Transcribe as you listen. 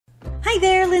Hi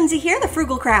there, Lindsay here, the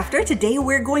Frugal Crafter. Today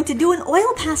we're going to do an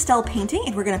oil pastel painting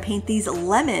and we're going to paint these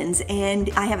lemons. And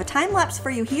I have a time lapse for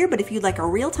you here, but if you'd like a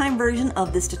real-time version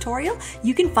of this tutorial,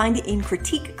 you can find it in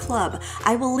Critique Club.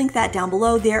 I will link that down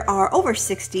below. There are over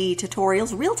 60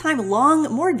 tutorials, real-time, long,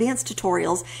 more advanced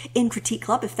tutorials in Critique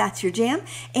Club if that's your jam.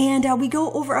 And we go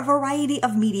over a variety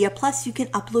of media, plus you can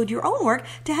upload your own work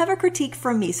to have a critique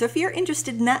from me. So if you're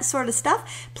interested in that sort of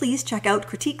stuff, please check out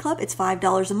Critique Club. It's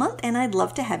 $5 a month and I'd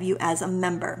love to have you as a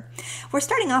member. We're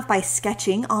starting off by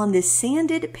sketching on this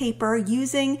sanded paper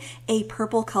using a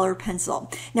purple color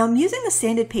pencil. Now I'm using the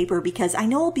sanded paper because I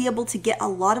know I'll be able to get a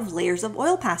lot of layers of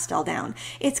oil pastel down.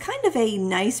 It's kind of a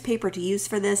nice paper to use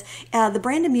for this. The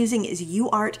brand I'm using is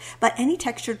Uart, but any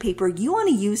textured paper you want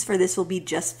to use for this will be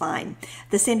just fine.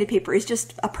 The sanded paper is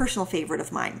just a personal favorite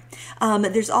of mine.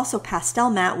 There's also Pastel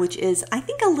Matte, which is I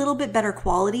think a little bit better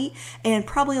quality and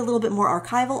probably a little bit more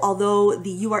archival, although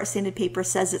the Uart sanded paper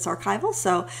says it's archival,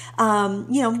 so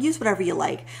you know, use whatever you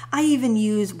like. I even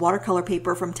use watercolor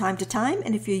paper from time to time,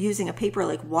 and if you're using a paper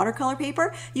like watercolor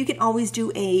paper, you can always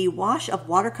do a wash of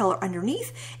watercolor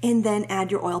underneath and then add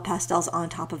your oil pastels on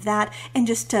top of that, and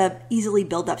just to easily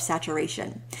build up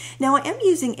saturation. Now I am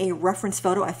using a reference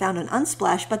photo I found on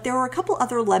Unsplash, but there were a couple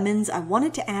other lemons I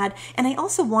wanted to add, and I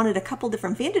also wanted a couple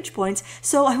different vantage points,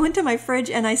 so I went to my fridge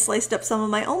and I sliced up some of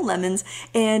my own lemons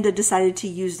and decided to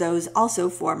use those also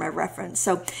for my reference.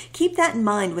 So keep that in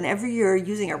mind whenever you're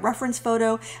using a reference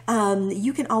photo.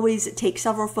 You can always take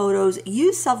several photos,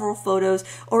 use several photos,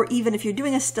 or even if you're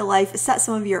doing a still life, set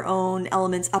some of your own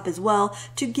elements up as well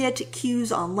to get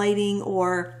cues on lighting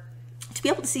or to be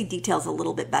able to see details a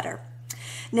little bit better.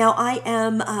 Now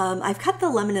I've cut the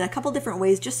lemon in a couple different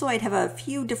ways just so I'd have a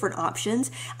few different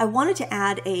options. I wanted to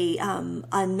add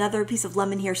another piece of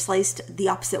lemon here sliced the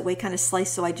opposite way, kind of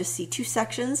sliced so I just see two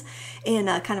sections and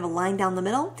kind of a line down the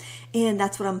middle. And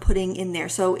that's what I'm putting in there.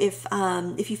 So if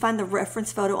you find the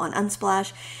reference photo on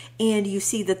Unsplash and you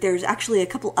see that there's actually a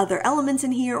couple other elements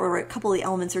in here or a couple of the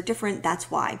elements are different, that's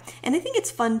why. And I think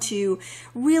it's fun to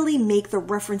really make the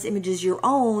reference images your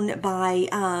own by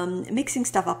mixing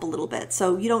stuff up a little bit.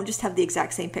 So you don't just have the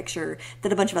exact same picture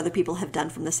that a bunch of other people have done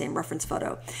from the same reference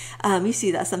photo. You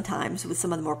see that sometimes with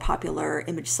some of the more popular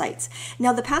image sites.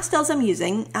 Now the pastels I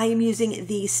am using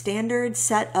the standard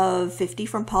set of 50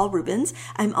 from Paul Rubens.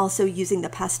 I'm also using the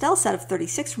pastel set of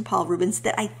 36 from Paul Rubens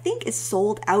that I think is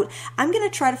sold out. I'm going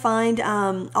to try to find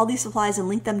all these supplies and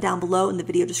link them down below in the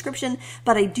video description,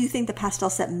 but I do think the pastel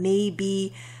set may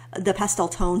be the pastel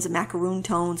tones, the macaroon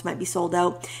tones might be sold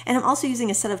out. And I'm also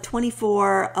using a set of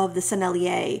 24 of the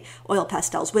Sennelier oil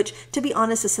pastels, which to be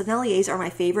honest, the Senneliers are my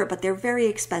favorite, but they're very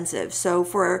expensive. So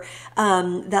for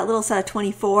that little set of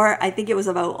 24, I think it was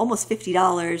about almost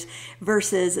 $50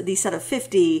 versus the set of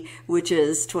 50, which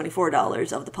is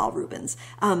 $24 of the Paul Rubens.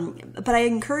 But I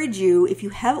encourage you, if you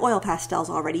have oil pastels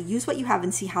already, use what you have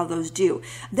and see how those do.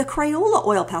 The Crayola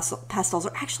oil pastels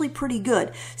are actually pretty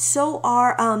good. So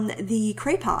are the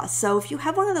Craypas. So if you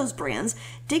have one of those brands,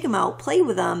 dig them out, play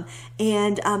with them,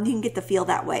 and you can get the feel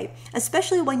that way.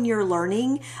 Especially when you're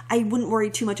learning, I wouldn't worry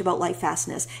too much about light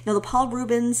fastness. Now the Paul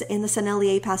Rubens and the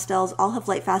Sennelier pastels all have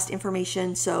light fast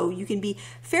information, so you can be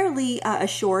fairly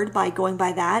assured by going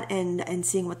by that and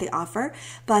seeing what they offer.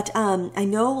 But I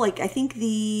know, like, I think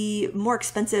the more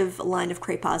expensive line of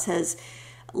Craypas has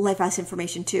light fast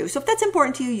information too. So if that's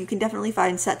important to you, you can definitely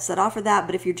find sets that offer that.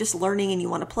 But if you're just learning and you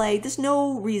want to play, there's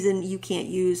no reason you can't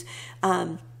use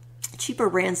cheaper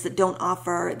brands that don't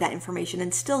offer that information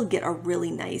and still get a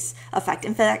really nice effect.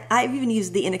 In fact, I've even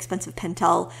used the inexpensive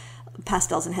Pentel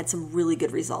pastels and had some really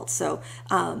good results. So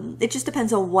it just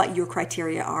depends on what your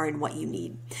criteria are and what you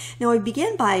need. Now I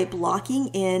began by blocking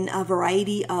in a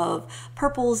variety of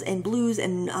purples and blues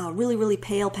and really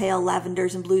pale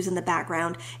lavenders and blues in the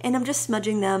background, and I'm just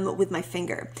smudging them with my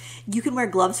finger. You can wear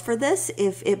gloves for this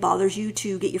if it bothers you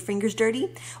to get your fingers dirty.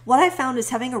 What I found is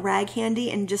having a rag handy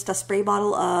and just a spray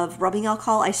bottle of rubbing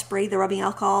alcohol. I spray the rubbing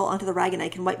alcohol onto the rag and I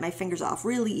can wipe my fingers off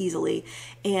really easily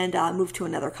and move to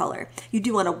another color. You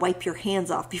do want to wipe your hands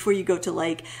off before you go to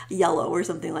like yellow or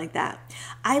something like that.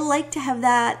 I like to have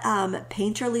that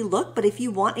painterly look, but if you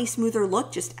want a smoother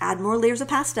look, just add more layers of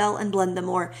pastel and blend them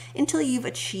more until you've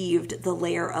achieved the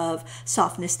layer of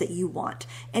softness that you want.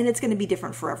 And it's going to be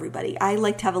different for everybody. I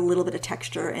like to have a little bit of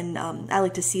texture, and I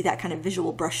like to see that kind of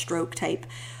visual brush stroke type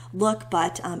look,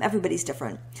 but everybody's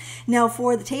different. Now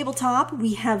for the tabletop,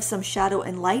 we have some shadow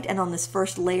and light, and on this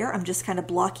first layer, I'm just kind of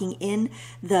blocking in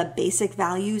the basic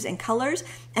values and colors,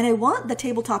 and I want the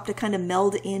tabletop to kind of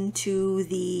meld into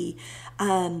the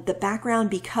background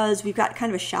because we've got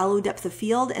kind of a shallow depth of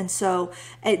field, and so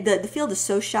the field is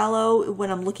so shallow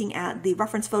when I'm looking at the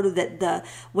reference photo that the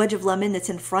wedge of lemon that's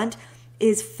in front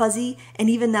is fuzzy,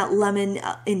 and even that lemon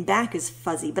in back is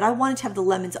fuzzy, but I wanted to have the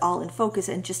lemons all in focus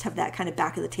and just have that kind of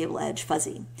back of the table edge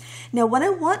fuzzy. Now when I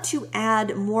want to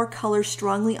add more color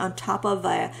strongly on top of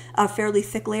a fairly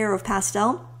thick layer of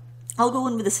pastel, I'll go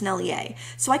in with a Sennelier.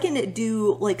 So I can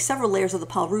do like several layers of the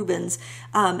Paul Rubens,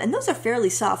 and those are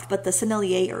fairly soft, but the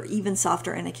Sennelier are even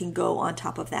softer, and I can go on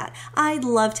top of that. I'd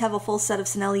love to have a full set of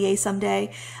Sennelier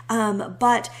someday,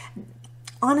 but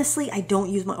honestly, I don't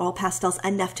use my oil pastels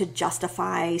enough to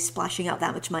justify splashing out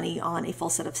that much money on a full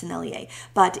set of Sennelier.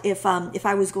 But if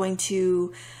I was going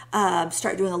to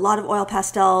start doing a lot of oil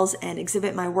pastels and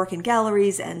exhibit my work in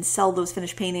galleries and sell those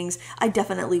finished paintings, I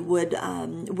definitely would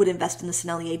invest in the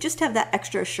Sennelier just to have that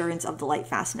extra assurance of the light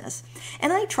fastness.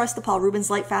 And I trust the Paul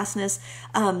Rubens light fastness,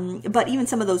 but even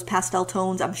some of those pastel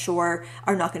tones, I'm sure,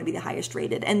 are not going to be the highest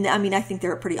rated. And I mean, I think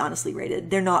they're pretty honestly rated.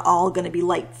 They're not all going to be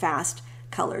light fast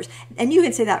colors, and you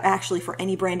can say that actually for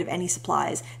any brand of any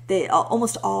supplies. They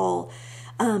almost all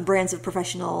brands of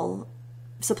professional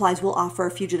supplies will offer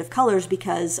fugitive colors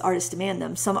because artists demand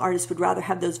them. Some artists would rather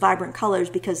have those vibrant colors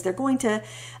because they're going to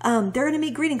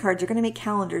make greeting cards, they're going to make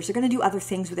calendars, they're going to do other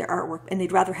things with their artwork, and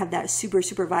they'd rather have that super,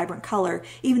 super vibrant color,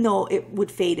 even though it would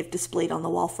fade if displayed on the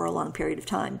wall for a long period of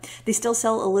time. They still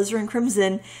sell alizarin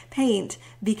crimson paint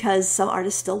because some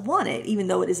artists still want it, even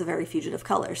though it is a very fugitive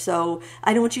color. So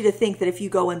I don't want you to think that if you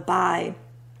go and buy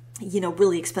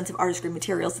really expensive artist grade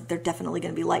materials, that they're definitely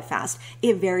going to be light fast.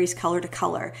 It varies color to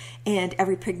color, and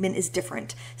every pigment is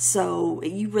different. So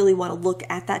you really want to look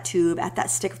at that tube, at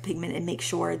that stick of pigment, and make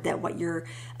sure that what you're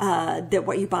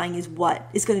buying is what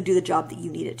is going to do the job that you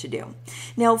need it to do.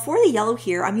 Now for the yellow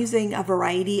here, I'm using a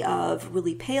variety of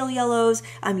really pale yellows.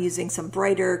 I'm using some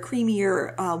brighter,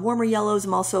 creamier, warmer yellows.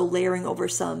 I'm also layering over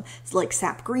some like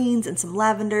sap greens and some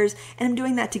lavenders, and I'm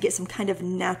doing that to get some kind of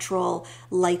natural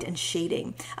light and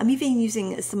shading. I'm even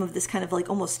using some of this kind of like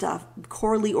almost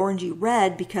corally orangey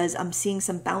red because I'm seeing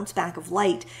some bounce back of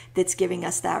light that's giving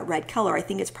us that red color. I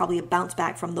think it's probably a bounce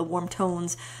back from the warm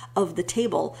tones of the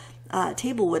table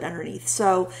wood underneath.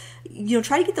 So,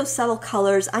 try to get those subtle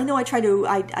colors. I know I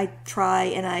try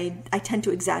and I tend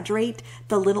to exaggerate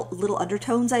the little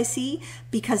undertones I see,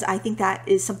 because I think that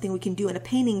is something we can do in a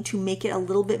painting to make it a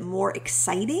little bit more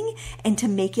exciting and to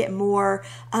make it more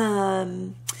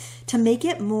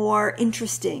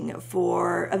interesting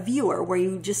for a viewer. Where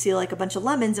you just see like a bunch of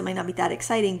lemons, it might not be that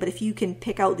exciting, but if you can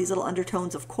pick out these little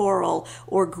undertones of coral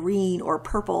or green or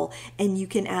purple, and you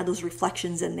can add those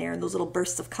reflections in there and those little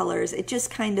bursts of colors, it just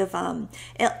kind of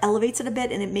it elevates it a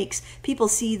bit, and it makes people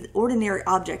see ordinary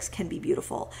objects can be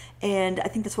beautiful. And I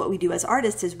think that's what we do as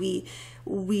artists, is we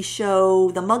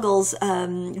show the muggles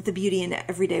the beauty in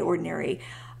everyday ordinary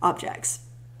objects.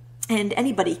 And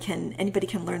anybody can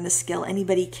learn this skill.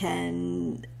 Anybody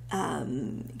can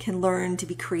learn to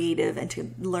be creative and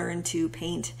to learn to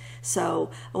paint. So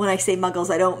when I say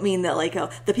muggles, I don't mean that like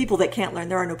the people that can't learn.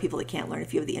 There are no people that can't learn.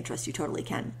 If you have the interest, you totally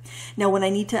can. Now, when I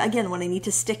need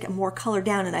to stick more color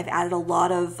down, and I've added a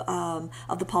lot of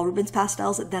the Paul Rubens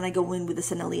pastels, then I go in with the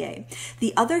Sennelier.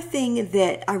 The other thing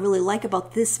that I really like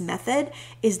about this method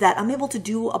is that I'm able to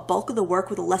do a bulk of the work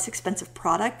with a less expensive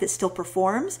product that still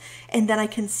performs, and then I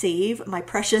can save my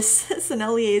precious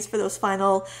Senneliers for those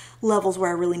final levels where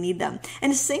I really need them.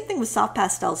 And it's the same thing with soft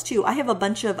pastels too. I have a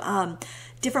bunch of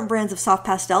different brands of soft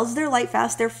pastels. They're light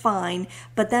fast, they're fine,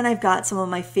 but then I've got some of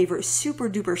my favorite super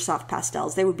duper soft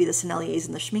pastels. They would be the Senneliers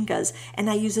and the Schminkas, and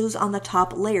I use those on the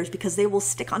top layers because they will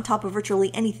stick on top of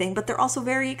virtually anything, but they're also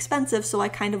very expensive, so I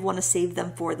kind of want to save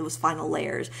them for those final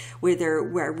layers where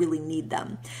I really need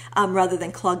them, rather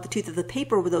than clog the tooth of the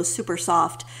paper with those super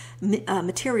soft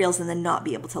materials and then not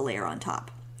be able to layer on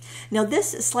top. Now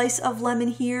this slice of lemon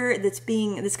here that's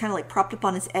kind of like propped up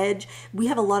on its edge, we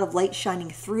have a lot of light shining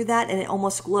through that, and it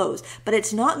almost glows. But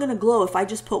it's not going to glow if I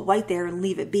just put white there and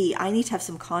leave it be. I need to have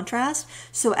some contrast.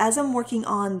 So as I'm working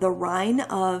on the rind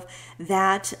of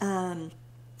that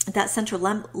center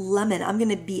lemon, I'm going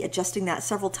to be adjusting that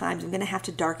several times. I'm going to have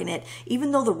to darken it.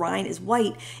 Even though the rind is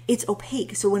white, it's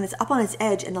opaque. So when it's up on its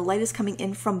edge and the light is coming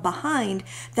in from behind,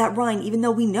 that rind, even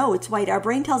though we know it's white, our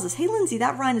brain tells us, hey Lindsay,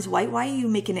 that rind is white. Why are you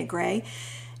making it gray?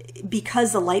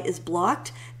 Because the light is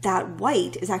blocked, that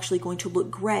white is actually going to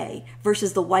look gray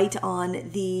versus the white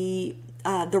on the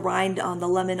the rind on the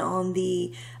lemon on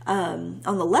the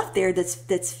left there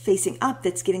that's facing up,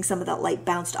 that's getting some of that light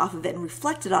bounced off of it and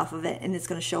reflected off of it, and it's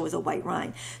going to show as a white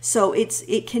rind. So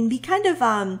it can be kind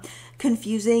of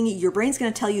confusing. Your brain's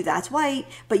going to tell you that's white,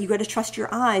 but you got to trust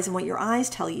your eyes and what your eyes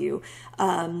tell you.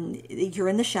 You're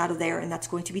in the shadow there, and that's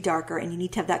going to be darker, and you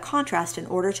need to have that contrast in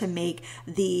order to make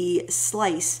the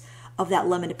slice of that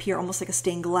lemon appear almost like a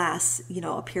stained glass,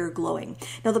 appear glowing.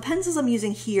 Now the pencils I'm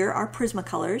using here are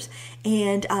Prismacolors,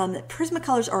 and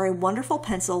Prismacolors are a wonderful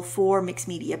pencil for mixed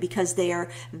media because they are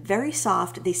very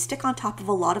soft. They stick on top of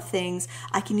a lot of things.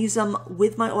 I can use them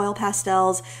with my oil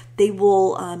pastels. They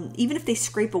will, even if they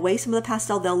scrape away some of the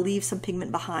pastel, they'll leave some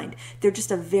pigment behind. They're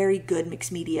just a very good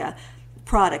mixed media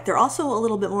product. They're also a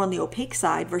little bit more on the opaque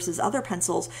side versus other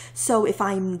pencils. So if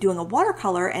I'm doing a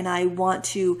watercolor and I want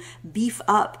to beef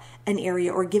up an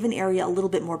area or give an area a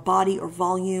little bit more body or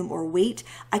volume or weight,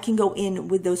 I can go in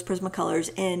with those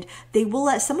Prismacolors, and they will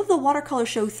let some of the watercolor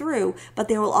show through, but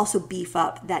they will also beef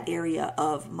up that area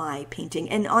of my painting.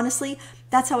 And honestly,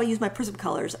 that's how I use my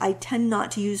Prismacolors. I tend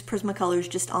not to use Prismacolors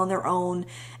just on their own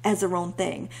as their own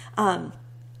thing.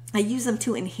 I use them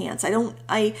to enhance.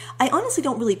 I honestly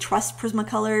don't really trust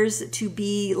Prismacolors to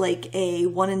be like a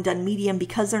one and done medium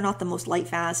because they're not the most light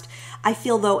fast. I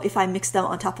feel though if I mix them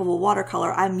on top of a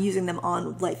watercolor, I'm using them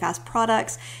on light fast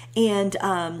products, and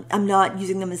I'm not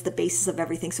using them as the basis of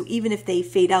everything. So even if they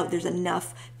fade out, there's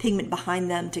enough pigment behind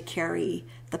them to carry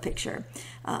the picture.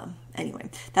 Anyway,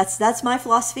 that's my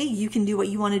philosophy. You can do what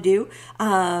you want to do.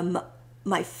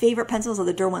 My favorite pencils are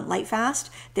the Derwent Lightfast.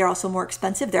 They're also more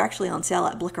expensive. They're actually on sale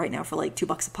at Blick right now for like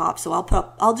 $2 a pop. So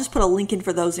I'll just put a link in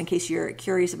for those in case you're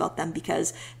curious about them,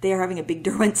 because they are having a big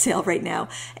Derwent sale right now.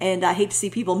 And I hate to see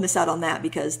people miss out on that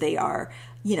because they are,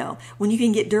 when you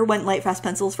can get Derwent Lightfast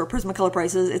pencils for Prismacolor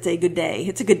prices, it's a good day.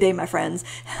 It's a good day, my friends.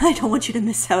 I don't want you to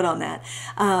miss out on that.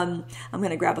 I'm going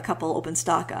to grab a couple open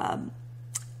stock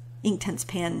Inktense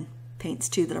pan paints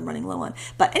too that I'm running low on.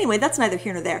 But anyway, that's neither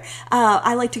here nor there.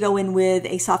 I like to go in with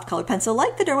a soft color pencil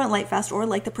like the Derwent Lightfast or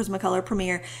like the Prismacolor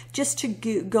Premier, just to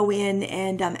go in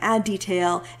and add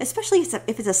detail, especially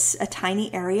if it's a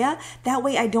tiny area. That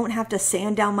way I don't have to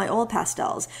sand down my oil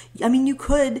pastels. I mean, you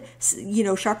could,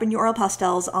 sharpen your oil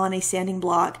pastels on a sanding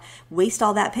block, waste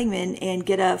all that pigment and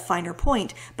get a finer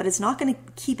point, but it's not going to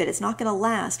keep it. It's not going to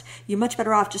last. You're much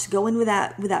better off just go in with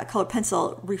that colored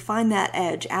pencil, refine that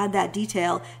edge, add that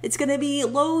detail. It's going to be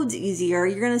loads easier.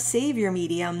 You're going to save your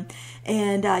medium,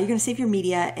 and you're going to save your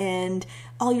media, and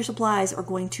all your supplies are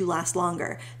going to last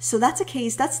longer. So that's a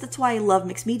case. That's why I love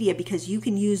mixed media, because you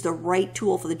can use the right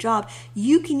tool for the job.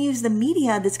 You can use the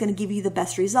media that's going to give you the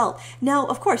best result. Now,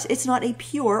 of course, it's not a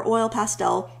pure oil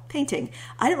pastel painting.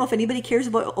 I don't know if anybody cares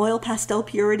about oil pastel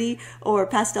purity or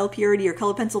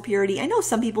color pencil purity. I know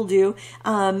some people do.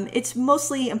 It's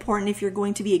mostly important if you're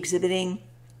going to be exhibiting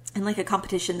in like a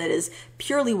competition that is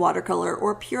purely watercolor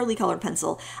or purely colored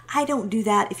pencil. I don't do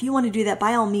that. If you want to do that,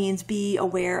 by all means, be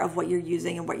aware of what you're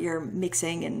using and what you're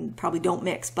mixing, and probably don't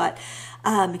mix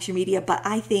your media. But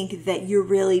I think that you're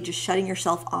really just shutting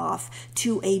yourself off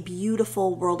to a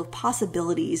beautiful world of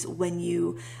possibilities when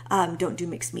you don't do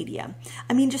mixed media.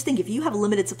 I mean, just think, if you have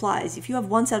limited supplies, if you have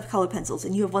one set of colored pencils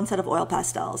and you have one set of oil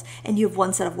pastels and you have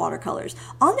one set of watercolors,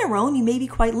 on their own, you may be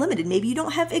quite limited. Maybe you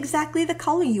don't have exactly the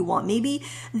color you want. Maybe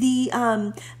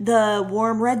the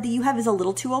warm red that you have is a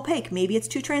little too opaque. Maybe it's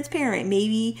too transparent.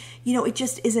 Maybe, it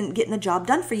just isn't getting the job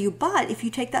done for you. But if you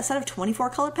take that set of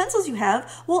 24 colored pencils you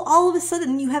have, well, all of a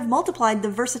sudden you have multiplied the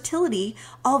versatility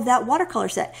of that watercolor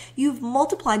set. You've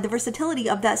multiplied the versatility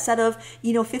of that set of,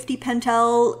 50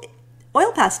 Pentel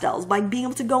oil pastels by being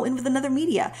able to go in with another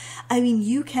media. I mean,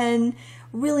 you can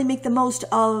really make the most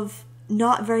of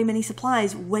not very many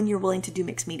supplies when you're willing to do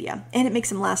mixed media, and it makes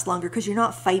them last longer because you're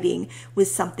not fighting with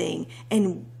something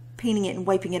and painting it and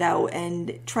wiping it out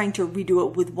and trying to redo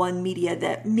it with one media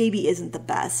that maybe isn't the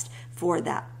best for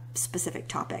that specific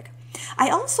topic. I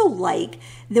also like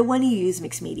that when you use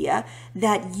mixed media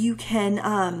that you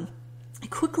can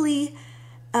quickly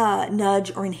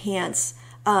nudge or enhance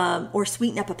or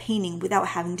sweeten up a painting without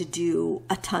having to do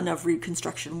a ton of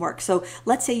reconstruction work. So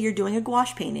let's say you're doing a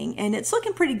gouache painting and it's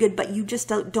looking pretty good, but you just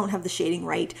don't have the shading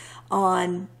right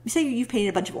on, say you've painted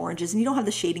a bunch of oranges and you don't have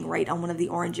the shading right on one of the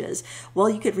oranges. Well,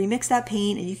 you could remix that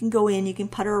paint and you can go in, you can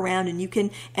putter around, and you can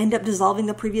end up dissolving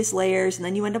the previous layers, and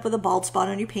then you end up with a bald spot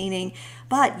on your painting.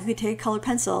 But you could take a colored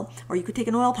pencil, or you could take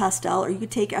an oil pastel, or you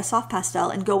could take a soft pastel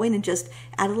and go in and just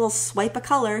add a little swipe of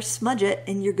color, smudge it,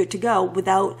 and you're good to go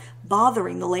without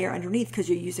bothering the layer underneath, because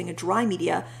you're using a dry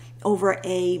media over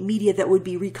a media that would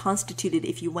be reconstituted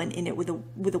if you went in it with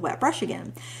a wet brush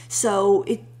again. So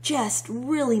just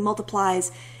really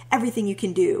multiplies everything you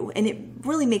can do, and it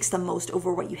really makes the most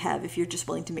over what you have if you're just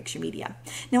willing to mix your media.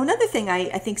 Now, another thing I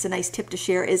think is a nice tip to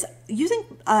share is using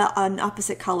an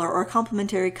opposite color or a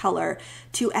complementary color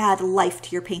to add life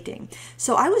to your painting.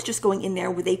 So I was just going in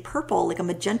there with a purple, like a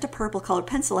magenta purple colored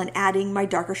pencil, and adding my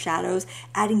darker shadows,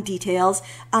 adding details,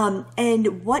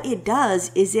 and what it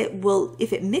does is it will,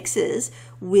 if it mixes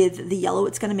with the yellow,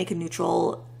 it's going to make a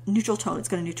neutral tone, it's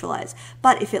going to neutralize.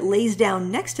 But if it lays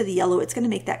down next to the yellow, it's going to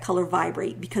make that color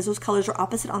vibrate, because those colors are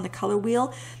opposite on the color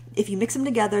wheel. If you mix them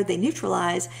together, they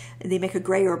neutralize, they make a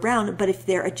gray or a brown, but if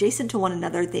they're adjacent to one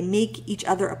another, they make each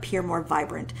other appear more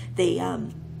vibrant. They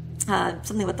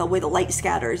something with the way the light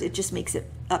scatters, it just makes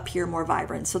it appear more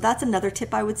vibrant. So that's another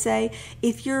tip I would say.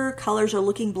 If your colors are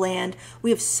looking bland, we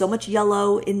have so much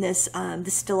yellow in this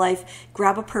this still life,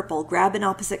 grab a purple, grab an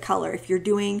opposite color. If you're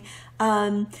doing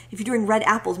red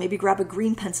apples, maybe grab a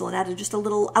green pencil and add just a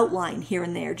little outline here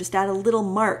and there. Just add a little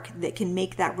mark that can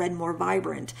make that red more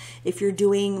vibrant. If you're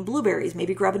doing blueberries,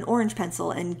 maybe grab an orange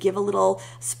pencil and give a little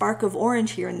spark of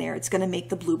orange here and there. It's going to make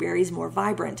the blueberries more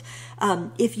vibrant.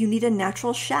 If you need a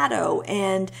natural shadow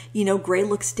and, you know, gray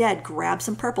looks dead, grab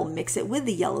some purple, mix it with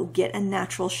the yellow, get a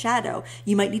natural shadow.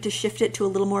 You might need to shift it to a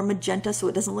little more magenta so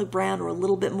it doesn't look brown, or a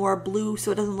little bit more blue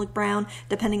so it doesn't look brown,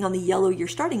 depending on the yellow you're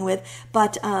starting with.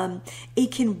 But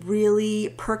it can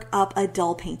really perk up a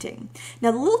dull painting.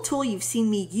 Now, the little tool you've seen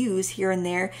me use here and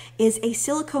there is a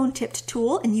silicone tipped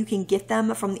tool, and you can get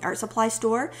them from the art supply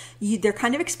store. They're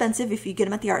kind of expensive if you get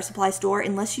them at the art supply store,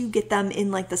 unless you get them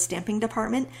in like the stamping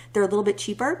department. They're a little bit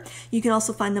cheaper. You can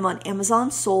also find them on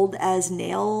Amazon sold as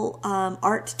nail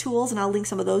art tools, and I'll link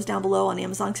some of those down below on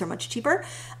Amazon because they're much cheaper.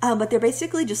 But they're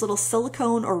basically just little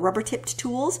silicone or rubber tipped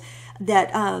tools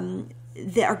that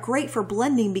are great for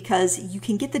blending, because you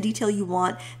can get the detail you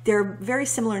want. They're very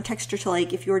similar in texture to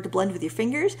like if you were to blend with your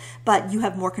fingers, but you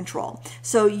have more control.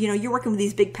 So, you know, you're working with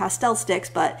these big pastel sticks,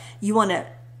 but you want to,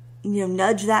 you know,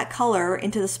 nudge that color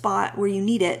into the spot where you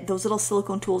need it. Those little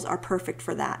silicone tools are perfect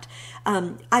for that.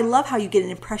 I love how you get an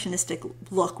impressionistic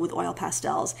look with oil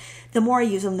pastels. The more I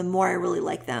use them, the more I really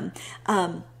like them.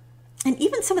 And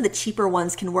even some of the cheaper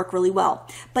ones can work really well.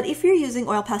 But if you're using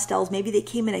oil pastels, maybe they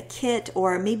came in a kit,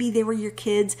 or maybe they were your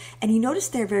kids, and you notice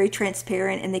they're very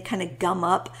transparent and they kind of gum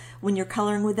up when you're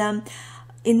coloring with them.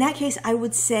 In that case, I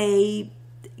would say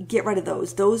get rid of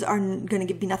those. Those are going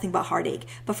to be nothing but heartache.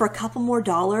 But for a couple more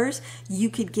dollars,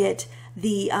 you could get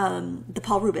the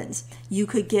Paul Rubens. You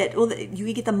could get, well, you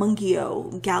could get the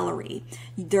Mungio Gallery.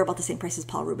 They're about the same price as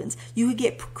Paul Rubens. You could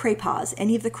get Craypas,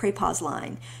 any of the Craypas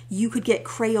line. You could get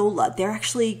Crayola. They're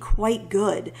actually quite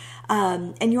good.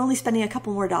 And you're only spending a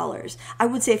couple more dollars. I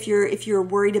would say if you're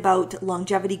worried about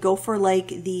longevity, go for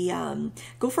like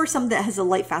go for some that has a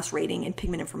light fast rating and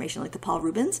pigment information, like the Paul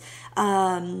Rubens.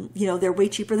 You know, they're way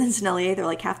cheaper than Sennelier. They're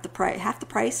like half the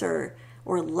price,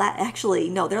 actually,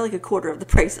 no, they're like a quarter of the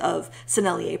price of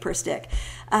Sennelier per stick.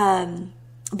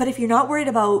 But if you're not worried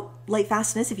about light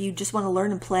fastness, if you just want to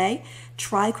learn and play,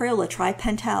 try Crayola, try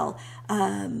Pentel,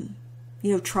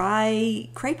 you know, try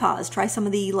Craypas, try some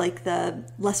of the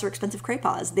lesser expensive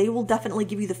Craypas. They will definitely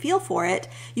give you the feel for it.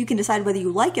 You can decide whether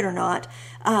you like it or not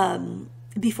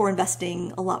before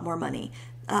investing a lot more money.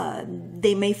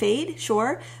 They may fade,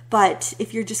 sure, but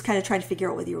if you're just kind of trying to figure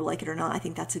out whether you like it or not, I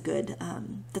think that's a good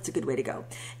way to go.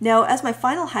 Now, as my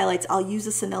final highlights, I'll use a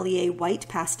Sennelier white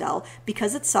pastel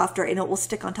because it's softer and it will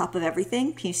stick on top of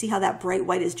everything. Can you see how that bright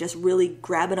white is just really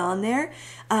grabbing on there?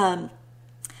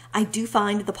 I do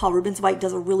find the Paul Rubens white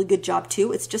does a really good job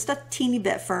too. It's just a teeny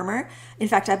bit firmer. In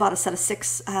fact, I bought a set of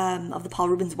 6 of the Paul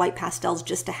Rubens white pastels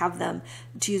just to have them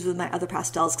to use with my other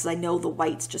pastels, because I know the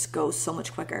whites just go so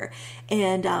much quicker.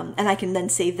 And I can then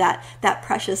save that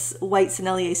precious white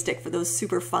Sennelier stick for those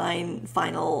super fine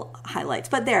final highlights.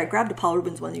 But there, I grabbed a Paul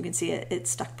Rubens one. You can see it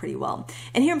stuck pretty well.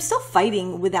 And here I'm still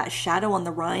fighting with that shadow on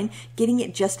the rind, getting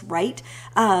it just right.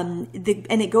 And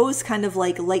it goes kind of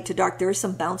like light to dark. There is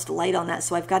some bounced light on that,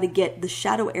 so I've got to get the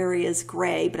shadow areas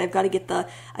gray, but I got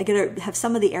to have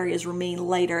some of the areas remain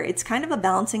lighter. It's kind of a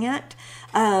balancing act,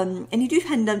 and you do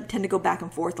tend to go back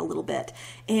and forth a little bit.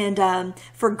 And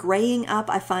for graying up,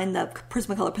 I find the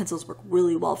Prismacolor pencils work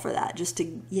really well for that, just to,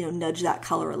 you know, nudge that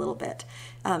color a little bit.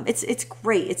 It's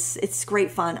great. It's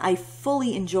great fun. I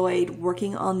fully enjoyed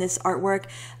working on this artwork.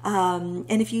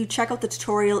 And if you check out the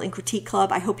tutorial in Critique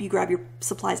Club, I hope you grab your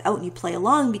supplies out and you play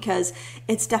along, because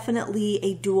it's definitely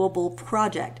a doable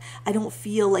project. I don't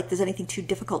feel like there's anything too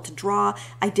difficult to draw.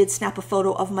 I did snap a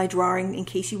photo of my drawing in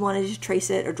case you wanted to trace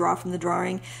it or draw from the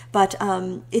drawing, but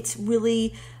it's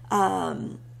really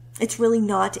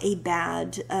not a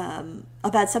bad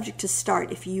a bad subject to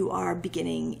start if you are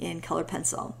beginning in colored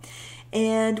pencil.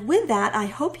 And with that, I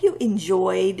hope you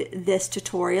enjoyed this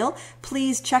tutorial.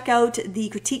 Please check out the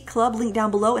Critique Club link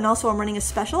down below, and also I'm running a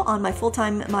special on my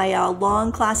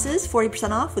long classes,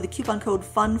 40% off with the coupon code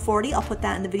FUN40. I'll put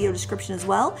that in the video description as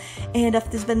well. And if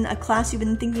there's been a class you've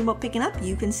been thinking about picking up,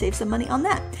 you can save some money on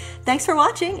that. Thanks for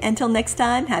watching. Until next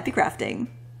time, happy crafting.